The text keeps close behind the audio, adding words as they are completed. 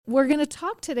we're going to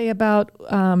talk today about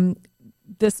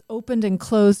this opened and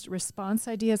closed response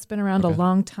idea. It's been around a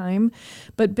long time,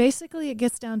 but basically it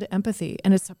gets down to empathy,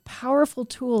 and it's a powerful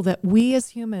tool that we as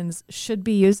humans should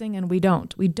be using, and we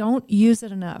don't. We don't use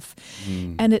it enough.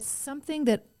 And it's something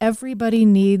that everybody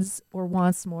needs or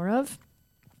wants more of.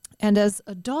 And as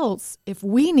adults, if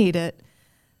we need it,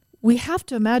 we have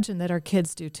to imagine that our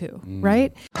kids do too,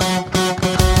 right?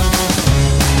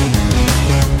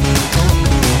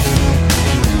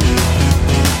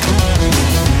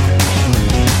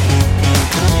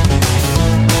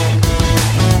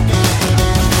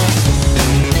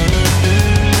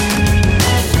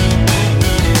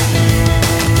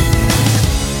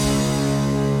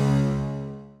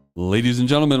 Ladies and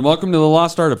gentlemen, welcome to The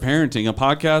Lost Art of Parenting, a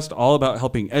podcast all about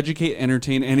helping educate,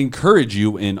 entertain, and encourage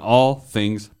you in all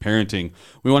things parenting.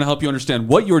 We want to help you understand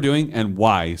what you're doing and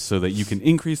why, so that you can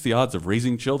increase the odds of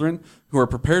raising children who are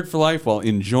prepared for life while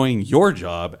enjoying your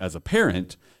job as a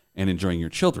parent and enjoying your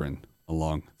children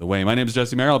along the way. My name is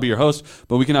Jesse Mayer. I'll be your host,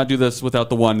 but we cannot do this without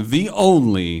the one, the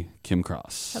only Kim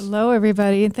Cross. Hello,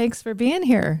 everybody, and thanks for being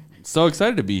here. So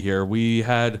excited to be here. We've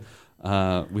had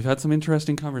some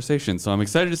interesting conversations, so I'm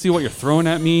excited to see what you're throwing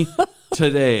at me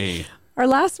today. Our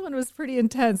last one was pretty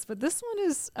intense, but this one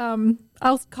is,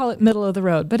 I'll call it middle of the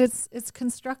road, but it's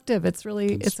constructive. It's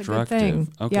a good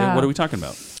thing. Okay, yeah. What are we talking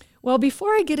about? Well,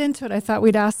 before I get into it, I thought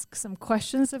we'd ask some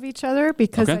questions of each other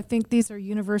because I think these are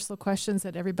universal questions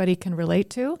that everybody can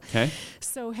relate to. Okay.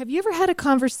 So have you ever had a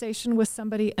conversation with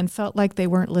somebody and felt like they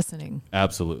weren't listening?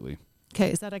 Absolutely.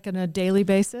 Okay, is that like on a daily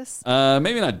basis?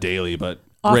 Maybe not daily, but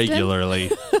often? Regularly.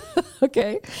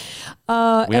 Okay.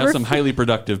 We have some highly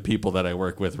productive people that I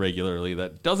work with regularly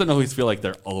that doesn't always feel like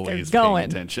they're always paying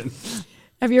attention.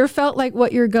 Have you ever felt like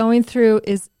what you're going through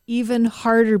is even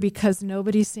harder because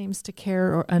nobody seems to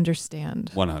care or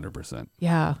understand? 100%.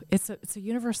 Yeah, it's a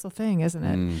universal thing, isn't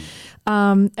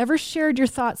it? Ever shared your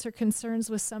thoughts or concerns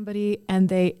with somebody and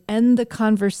they end the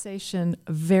conversation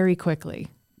very quickly?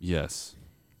 Yes.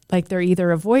 Like they're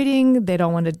either avoiding, they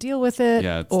don't want to deal with it,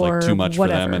 yeah, it's or like too much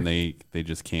whatever. for them and they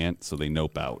just can't, so they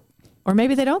nope out. Or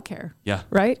maybe they don't care. Yeah.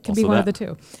 Right? Can be one of the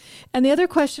two. And the other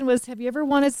question was, have you ever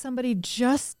wanted somebody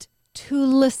just to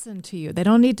listen to you? They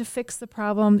don't need to fix the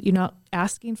problem. You're not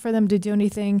asking for them to do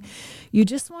anything. You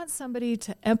just want somebody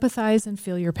to empathize and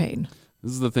feel your pain.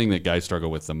 This is the thing that guys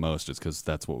struggle with the most, is because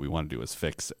that's what we want to do, is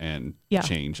fix and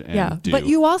change and do. But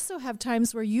you also have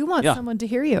times where you want someone to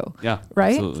hear you. Yeah,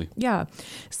 right? Absolutely. Yeah.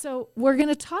 So we're going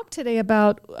to talk today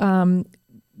about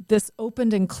this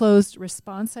opened and closed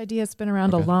response idea. It's been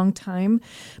around a long time,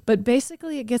 but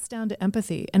basically it gets down to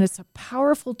empathy, and it's a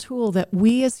powerful tool that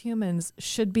we as humans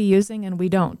should be using, and we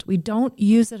don't. We don't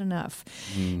use it enough.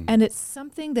 And it's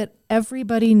something that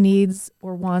everybody needs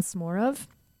or wants more of.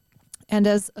 And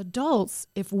as adults,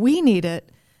 if we need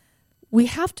it, we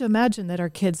have to imagine that our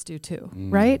kids do too,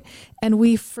 right? And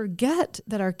we forget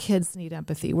that our kids need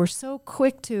empathy. We're so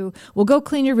quick to, well, go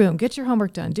clean your room, get your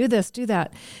homework done, do this, do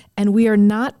that. And we are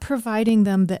not providing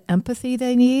them the empathy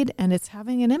they need, and it's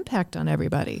having an impact on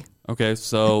everybody. Okay,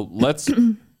 so let's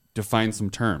define some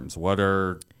terms. What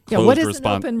are closed what is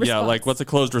response? An open response? Yeah, like what's a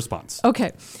closed response?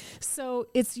 Okay, so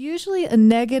it's usually a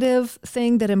negative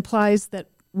thing that implies that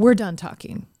we're done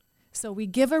talking. So we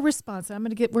give a response.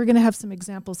 We're going to have some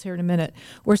examples here in a minute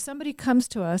where somebody comes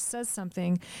to us, says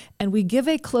something, and we give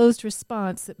a closed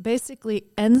response that basically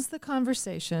ends the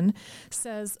conversation,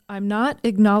 says, I'm not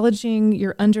acknowledging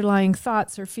your underlying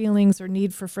thoughts or feelings or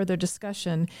need for further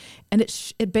discussion. And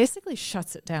it basically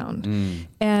shuts it down.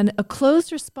 And a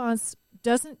closed response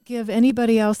doesn't give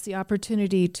anybody else the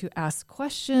opportunity to ask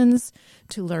questions,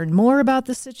 to learn more about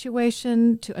the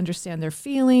situation, to understand their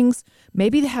feelings.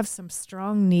 Maybe they have some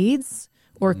strong needs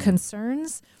or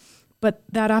concerns, but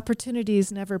that opportunity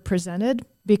is never presented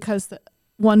because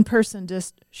one person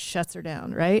just shuts her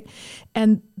down, right?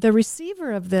 And the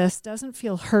receiver of this doesn't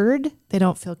feel heard, they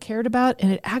don't feel cared about,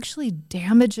 and it actually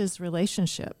damages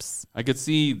relationships. I could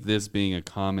see this being a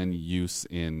common use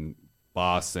in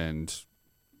boss and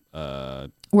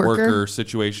worker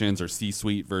situations, or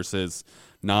C-suite versus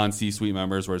non-C-suite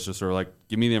members, where it's just sort of like,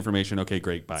 give me the information, okay,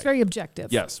 great, bye. It's very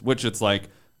objective. Yes, which it's like,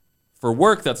 for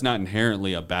work, that's not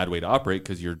inherently a bad way to operate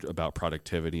because you're about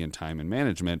productivity and time and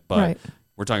management, but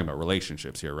we're talking about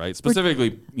relationships here, right?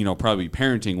 Specifically, probably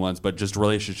parenting ones, but just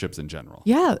relationships in general.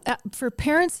 Yeah. For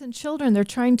parents and children, they're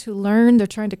trying to learn, they're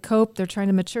trying to cope, they're trying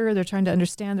to mature, they're trying to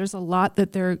understand. There's a lot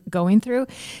that they're going through,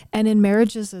 and in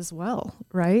marriages as well,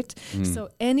 right? So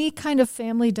any kind of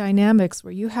family dynamics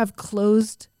where you have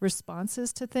closed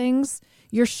responses to things,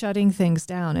 you're shutting things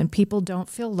down, and people don't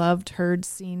feel loved, heard,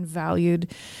 seen,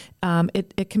 valued.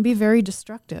 It can be very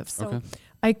destructive. So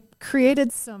I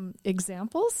created some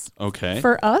examples Okay.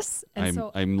 for us. And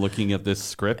I'm looking at this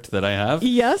script that I have.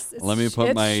 yes, Let me put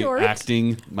it's my short.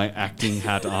 acting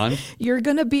hat on. You're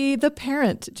going to be the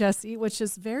parent, Jesse, which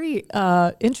is very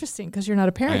interesting because you're not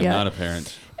a I parent am yet. not a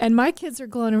parent. And my kids are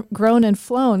grown and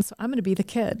flown, so I'm going to be the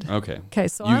kid. Okay. Okay,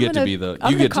 so you I'm get gonna, to be the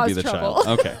I'm you gonna get to be cause the trouble.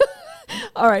 child. Okay.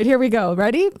 All right, here we go.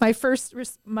 Ready? My first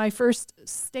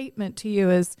statement to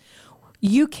you is,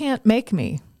 you can't make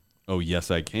me. Oh, yes,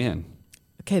 I can.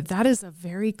 Okay, that is a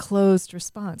very closed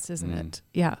response, isn't it?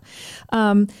 Yeah.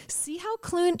 See how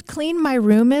clean my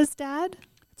room is, Dad?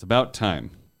 It's about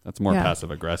time. That's more Yeah. passive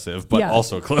aggressive, but Yeah.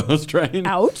 also closed, right?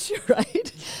 Ouch,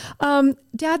 right?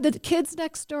 Dad, the kids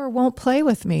next door won't play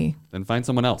with me. Then find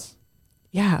someone else.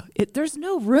 Yeah, there's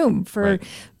no room for Right.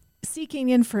 seeking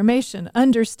information,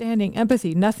 understanding,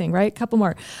 empathy, nothing, right? Couple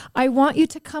more. I want you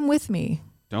to come with me.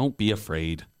 Don't be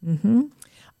afraid.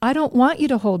 I don't want you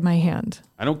to hold my hand.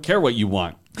 I don't care what you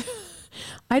want.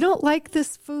 I don't like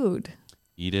this food.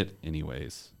 Eat it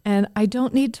anyways. And I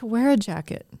don't need to wear a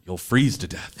jacket. You'll freeze to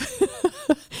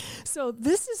death. So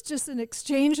this is just an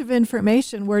exchange of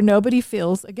information where nobody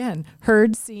feels, again,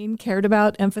 heard, seen, cared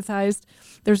about, empathized.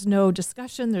 There's no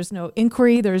discussion. There's no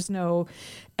inquiry. There's no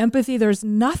empathy. There's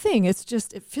nothing. It's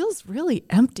just, it feels really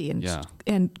empty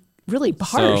and really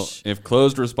harsh. So if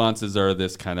closed responses are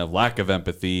this kind of lack of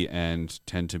empathy and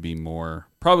tend to be more,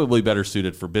 probably better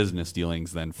suited for business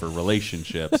dealings than for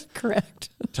relationships, Correct.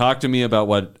 talk to me about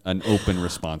what an open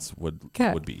response would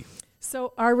be.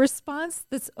 So our response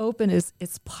that's open is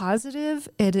it's positive.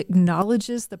 It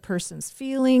acknowledges the person's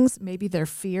feelings, maybe their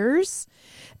fears,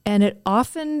 and it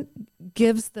often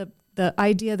gives the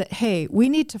idea that, hey, we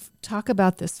need to talk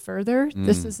about this further.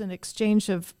 This is an exchange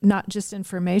of not just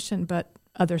information, but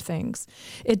other things.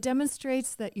 It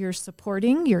demonstrates that you're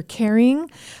supporting, you're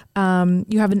caring,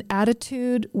 you have an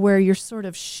attitude where you're sort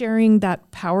of sharing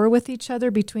that power with each other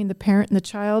between the parent and the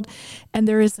child, and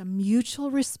there is a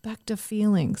mutual respect of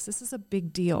feelings. This is a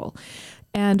big deal.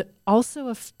 And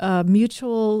also a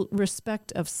mutual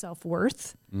respect of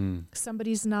self-worth.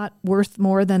 Somebody's not worth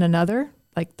more than another,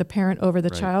 like the parent over the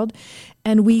child.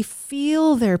 And we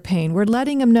feel their pain. We're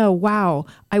letting them know, wow,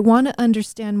 I want to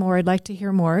understand more. I'd like to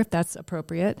hear more if that's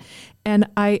appropriate. And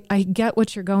I get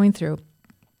what you're going through.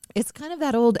 It's kind of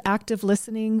that old active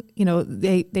listening,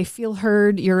 they feel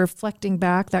heard, you're reflecting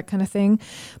back, that kind of thing.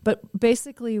 But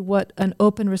basically what an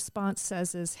open response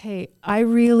says is, hey, I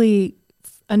really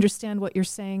understand what you're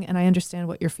saying and I understand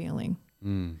what you're feeling.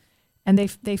 And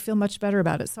they feel much better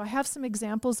about it. So I have some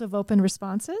examples of open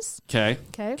responses. Okay.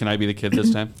 Okay. Can I be the kid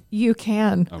this time? You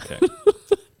can. Okay.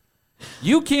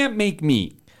 You can't make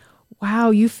me.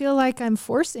 Wow, you feel like I'm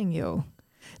forcing you.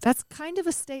 That's kind of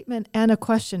a statement and a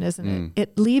question, isn't it?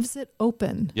 It leaves it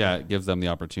open. Yeah, it gives them the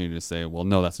opportunity to say, well,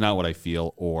 no, that's not what I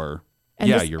feel, or, And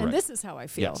you're right. And this is how I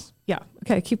feel. Yes. Yeah.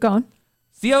 Okay, keep going.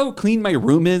 See how clean my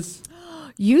room is?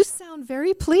 You sound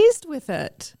very pleased with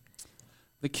it.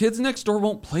 The kids next door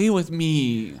won't play with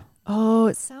me. Oh,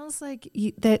 it sounds like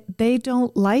that they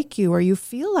don't like you, or you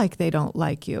feel like they don't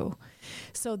like you.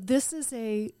 So this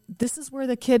is where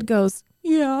the kid goes,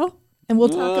 yeah, and we'll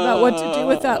talk about what to do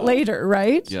with that later,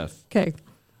 right? Yes. Okay.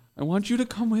 I want you to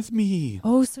come with me.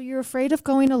 Oh, so you're afraid of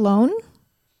going alone?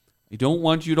 I don't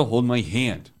want you to hold my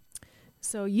hand.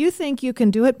 So you think you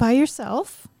can do it by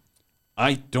yourself?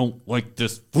 I don't like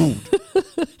this food.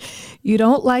 You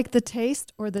don't like the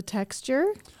taste or the texture?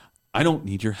 I don't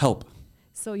need your help.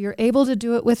 So you're able to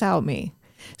do it without me.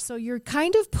 So you're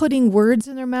kind of putting words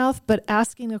in their mouth, but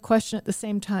asking a question at the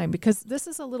same time, because this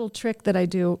is a little trick that I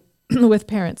do with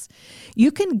parents.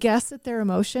 You can guess at their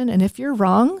emotion, and if you're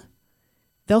wrong,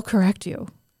 they'll correct you.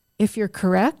 If you're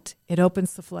correct, it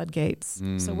opens the floodgates.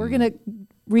 So we're going to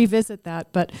revisit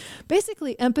that. But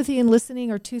basically, empathy and listening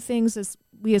are two things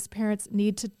we as parents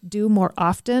need to do more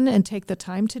often and take the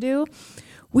time to do.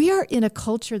 We are in a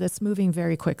culture that's moving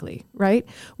very quickly, right?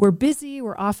 We're busy,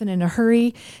 we're often in a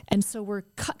hurry, and so we're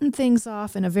cutting things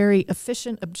off in a very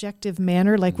efficient, objective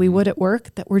manner like we would at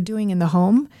work that we're doing in the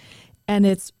home, and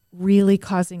it's really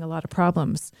causing a lot of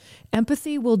problems.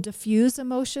 Empathy will diffuse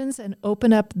emotions and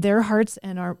open up their hearts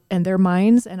and their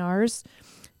minds and ours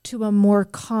to a more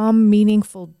calm,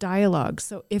 meaningful dialogue.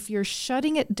 So if you're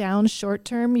shutting it down short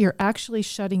term, you're actually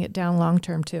shutting it down long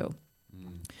term too.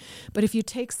 But if you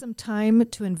take some time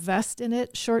to invest in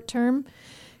it short term,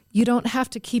 you don't have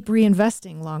to keep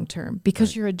reinvesting long term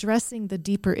because you're addressing the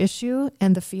deeper issue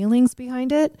and the feelings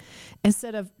behind it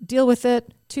instead of deal with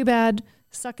it, too bad,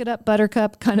 suck it up,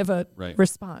 buttercup kind of a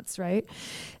response, right?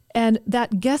 And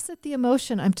that guess at the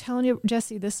emotion, I'm telling you,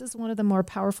 Jesse, this is one of the more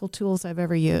powerful tools I've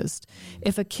ever used.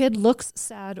 If a kid looks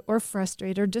sad or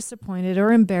frustrated or disappointed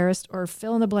or embarrassed or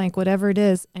fill in the blank, whatever it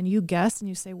is, and you guess and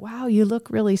you say, wow, you look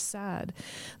really sad,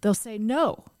 they'll say,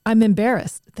 no, I'm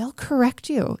embarrassed. They'll correct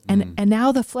you. And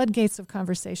now the floodgates of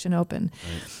conversation open.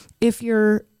 Right. If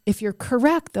you're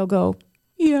correct, they'll go,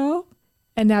 yeah,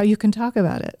 and now you can talk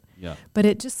about it. Yeah. But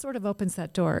it just sort of opens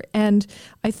that door. And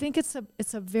I think it's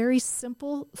a very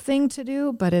simple thing to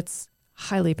do, but it's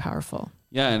highly powerful.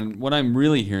 Yeah, and what I'm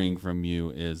really hearing from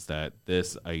you is that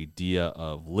this idea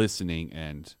of listening,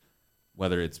 and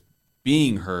whether it's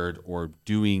being heard or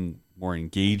doing more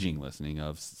engaging listening,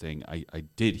 of saying, I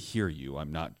did hear you,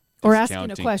 I'm not or asking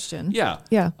a question. Yeah.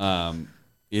 Yeah.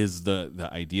 Is the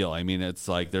ideal. I mean, it's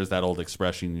like there's that old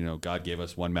expression, God gave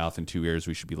us one mouth and two ears.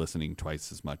 We should be listening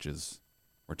twice as much as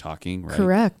we're talking, right?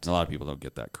 Correct. And a lot of people don't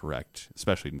get that correct,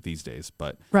 especially these days.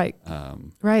 But right.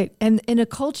 Right. And in a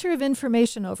culture of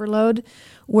information overload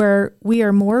where we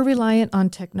are more reliant on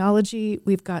technology,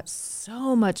 we've got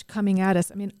so much coming at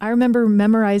us. I mean, I remember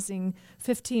memorizing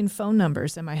 15 phone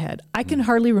numbers in my head. I can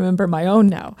hardly remember my own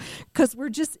now because we're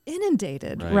just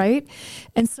inundated, right?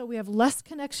 And so we have less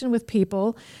connection with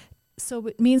people. So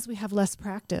it means we have less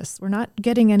practice. We're not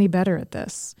getting any better at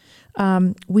this.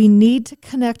 We need to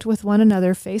connect with one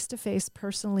another face-to-face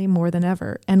personally more than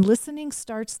ever. And listening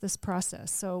starts this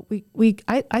process. So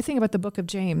I think about the book of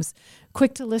James,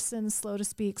 quick to listen, slow to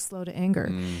speak, slow to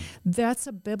anger. That's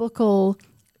a biblical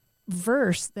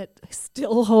verse that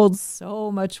still holds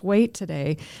so much weight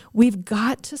today. We've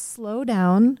got to slow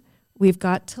down. We've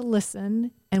got to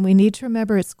listen. And we need to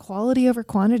remember it's quality over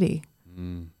quantity.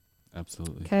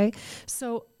 Absolutely. Okay.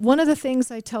 So one of the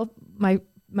things I tell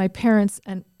my parents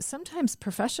and sometimes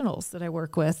professionals that I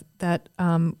work with that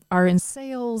are in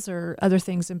sales or other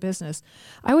things in business,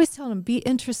 I always tell them, be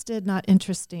interested, not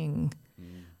interesting.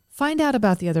 Find out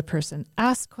about the other person.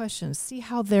 Ask questions. See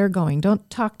how they're going. Don't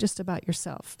talk just about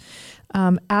yourself.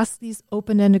 Ask these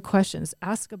open-ended questions.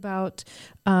 Ask about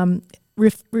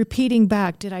repeating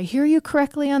back. Did I hear you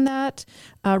correctly on that?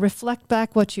 Reflect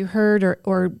back what you heard,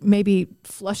 or maybe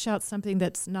flush out something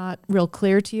that's not real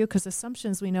clear to you, because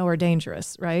assumptions we know are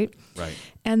dangerous, right? Right.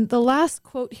 And the last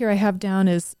quote here I have down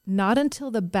is, not until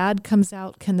the bad comes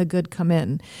out can the good come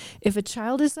in. If a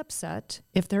child is upset,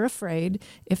 if they're afraid,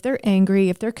 if they're angry,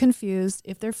 if they're confused,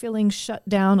 if they're feeling shut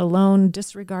down, alone,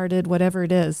 disregarded, whatever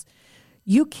it is,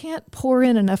 you can't pour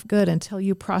in enough good until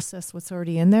you process what's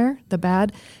already in there, the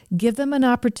bad. Give them an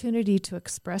opportunity to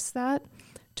express that,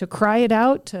 to cry it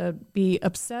out, to be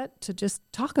upset, to just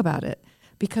talk about it.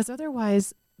 Because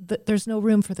otherwise, there's no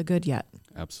room for the good yet.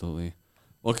 Absolutely.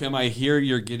 Well, Kim, I hear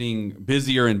you're getting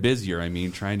busier and busier. I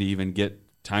mean, trying to even get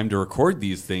time to record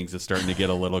these things is starting to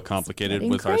get a little complicated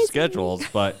with our schedules.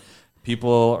 But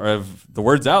people the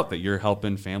word's out that you're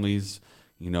helping families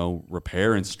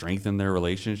repair and strengthen their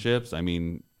relationships. I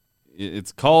mean,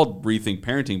 it's called Rethink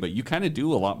Parenting, but you kind of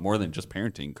do a lot more than just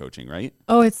parenting coaching, right?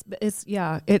 Oh,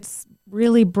 it's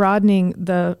really broadening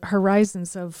the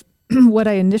horizons of what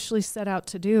I initially set out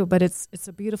to do, but it's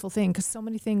a beautiful thing because so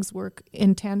many things work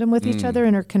in tandem with each other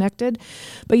and are connected.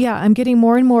 But yeah, I'm getting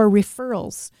more and more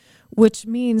referrals, which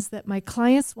means that my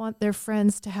clients want their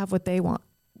friends to have what they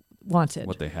wanted.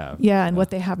 What they have. Yeah, and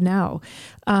what they have now.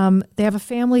 They have a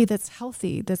family that's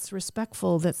healthy, that's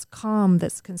respectful, that's calm,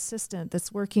 that's consistent,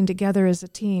 that's working together as a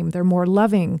team. They're more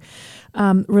loving.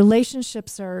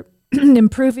 Relationships are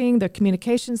improving. Their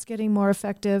communication's getting more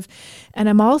effective. And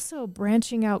I'm also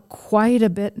branching out quite a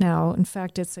bit now. In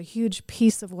fact, it's a huge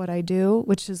piece of what I do,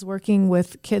 which is working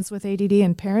with kids with ADD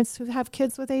and parents who have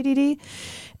kids with ADD,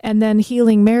 and then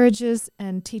healing marriages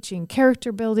and teaching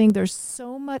character building. There's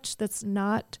so much that's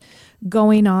not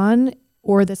going on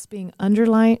or that's being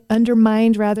undermined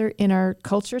in our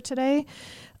culture today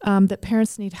that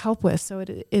parents need help with. So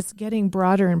it's getting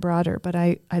broader and broader, but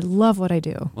I love what I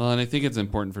do. Well, and I think it's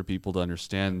important for people to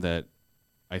understand that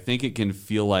I think it can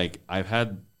feel like I've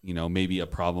had, maybe a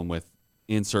problem with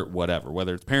insert whatever,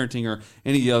 whether it's parenting or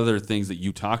any other things that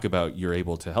you talk about, you're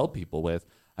able to help people with.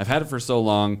 I've had it for so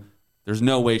long. There's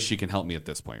no way she can help me at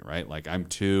this point, right? Like I'm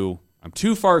too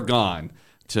far gone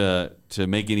to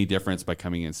make any difference by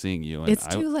coming and seeing you. And it's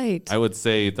too late. I would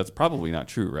say that's probably not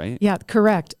true, right? Yeah,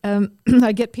 correct.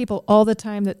 I get people all the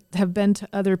time that have been to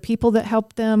other people that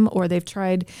help them, or they've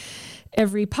tried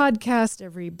every podcast,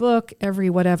 every book, every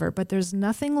whatever. But there's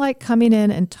nothing like coming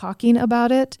in and talking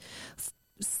about it,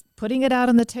 putting it out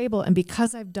on the table. And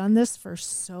because I've done this for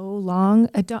so long,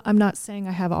 I'm not saying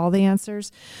I have all the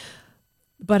answers,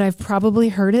 but I've probably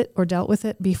heard it or dealt with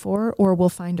it before, or will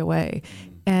find a way.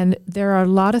 And there are a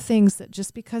lot of things that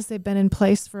just because they've been in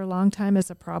place for a long time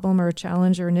as a problem or a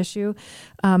challenge or an issue,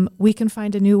 we can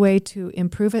find a new way to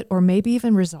improve it or maybe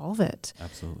even resolve it.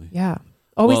 Absolutely. Yeah.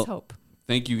 Always hope.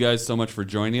 Thank you guys so much for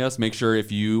joining us. Make sure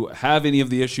if you have any of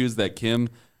the issues that Kim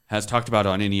has talked about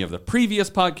on any of the previous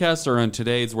podcasts or on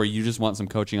today's, where you just want some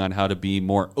coaching on how to be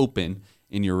more open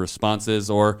in your responses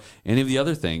or any of the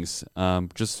other things,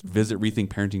 just visit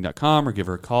rethinkparenting.com or give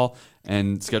her a call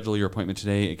and schedule your appointment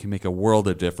today. It can make a world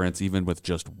of difference, even with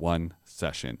just one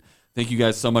session. Thank you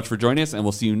guys so much for joining us, and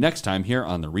we'll see you next time here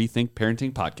on the Rethink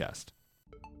Parenting Podcast.